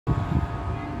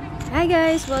Hi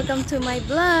guys, welcome to my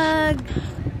vlog.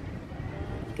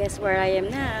 Guess where I am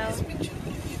now?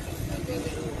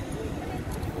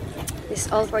 This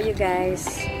is all for you guys.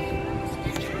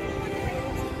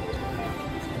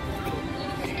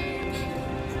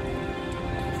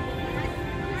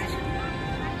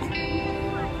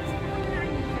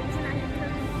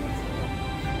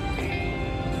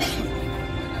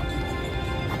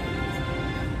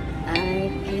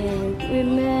 I can't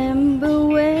remember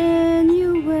when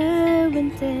you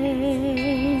weren't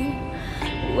there,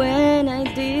 when I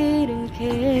didn't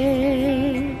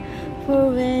care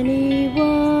for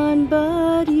anyone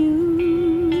but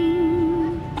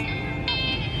you.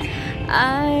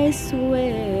 I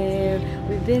swear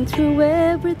we've been through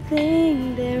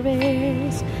everything there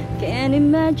is. Can't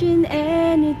imagine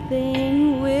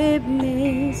anything we've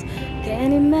missed.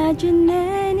 Can't imagine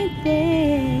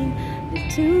anything the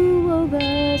two of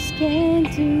us can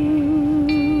do.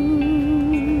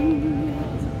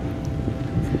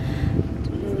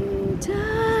 Through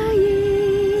the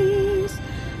years,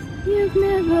 you've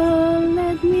never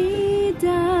let me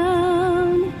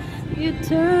down. You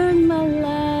turned my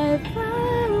life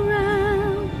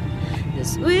around. The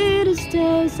sweetest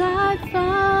days I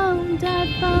found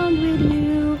with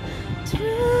you.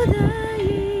 Through the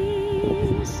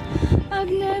years, I've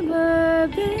never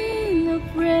been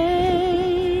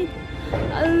afraid.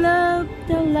 I love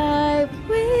the life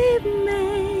we've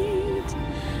made,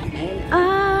 and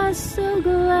I'm so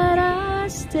glad I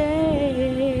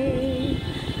stayed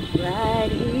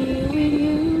right here with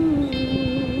you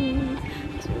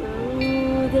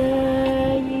through the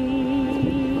years.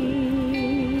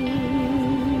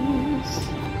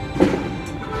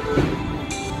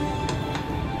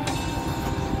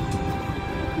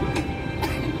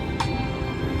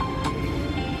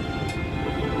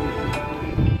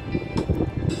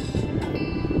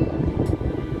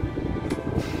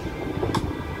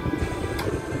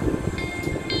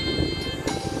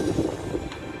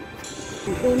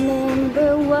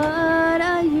 Remember what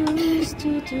I used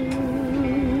to do,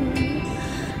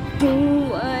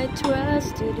 who I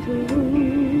trusted,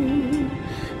 who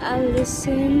I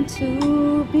listened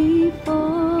to before.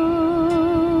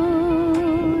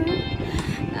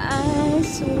 I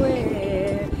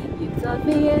swear you taught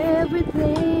me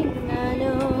everything I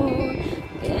know.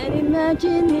 Can't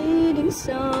imagine needing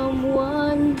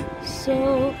someone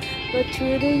so, but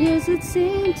through the years it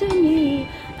seemed to me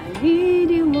I need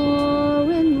you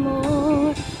more and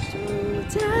more. Through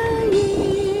the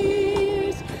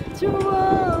years, through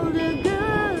all the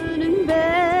good and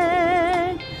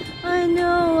bad, I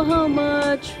know how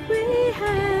much we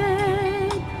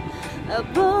had.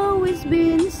 I've always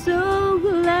been so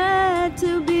glad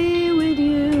to be with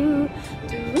you.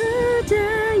 Through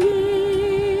the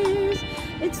years,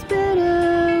 it's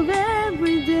better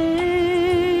every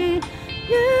day.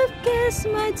 You've kissed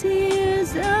my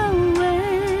tears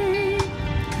away.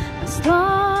 As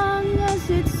long as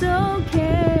it's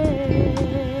okay,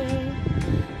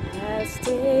 I'll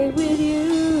stay with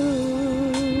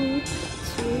you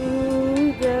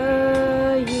through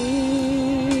the years.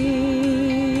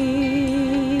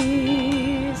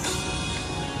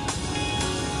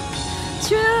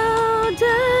 Through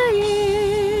the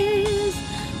years,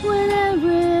 when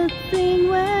everything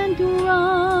went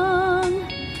wrong,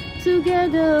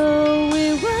 together we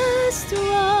were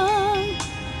strong.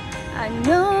 I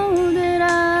know that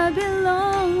I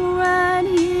belong right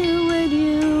here with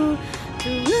you.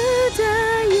 Through the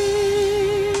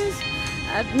years,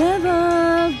 I've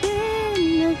never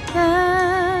been a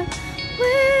cat.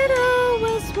 We'd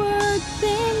always work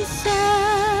things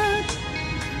out.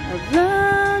 I've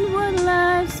learned what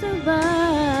life's about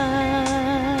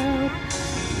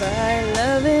by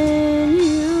loving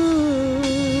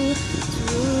you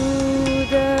through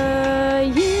the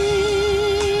years.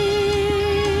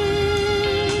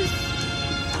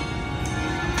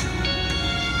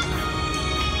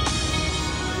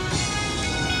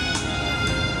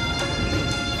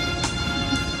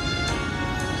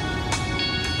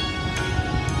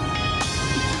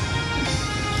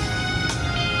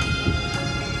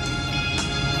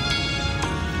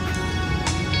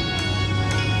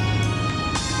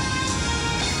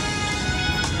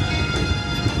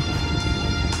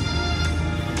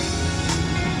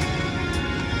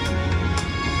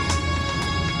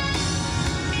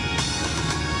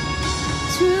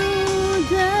 Through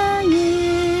the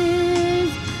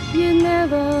years, you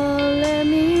never let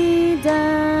me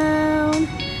down.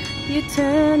 You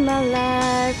turned my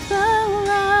life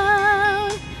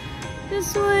around. The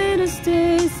sweetest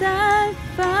days I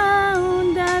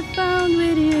found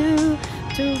with you.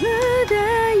 Through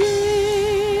the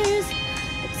years,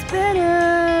 it's better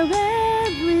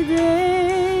every day.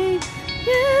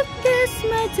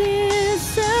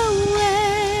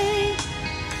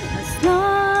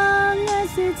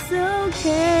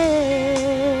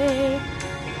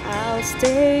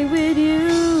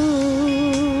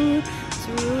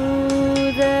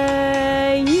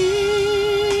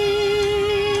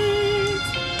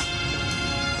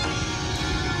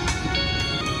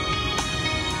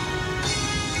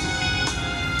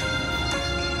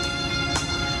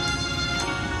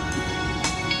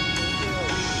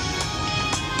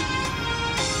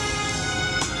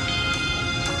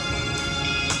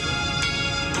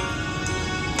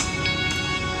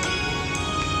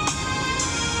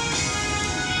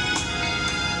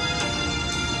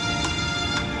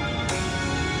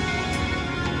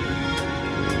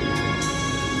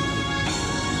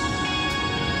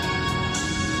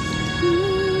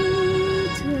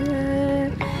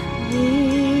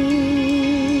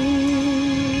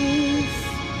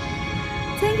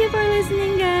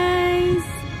 listening,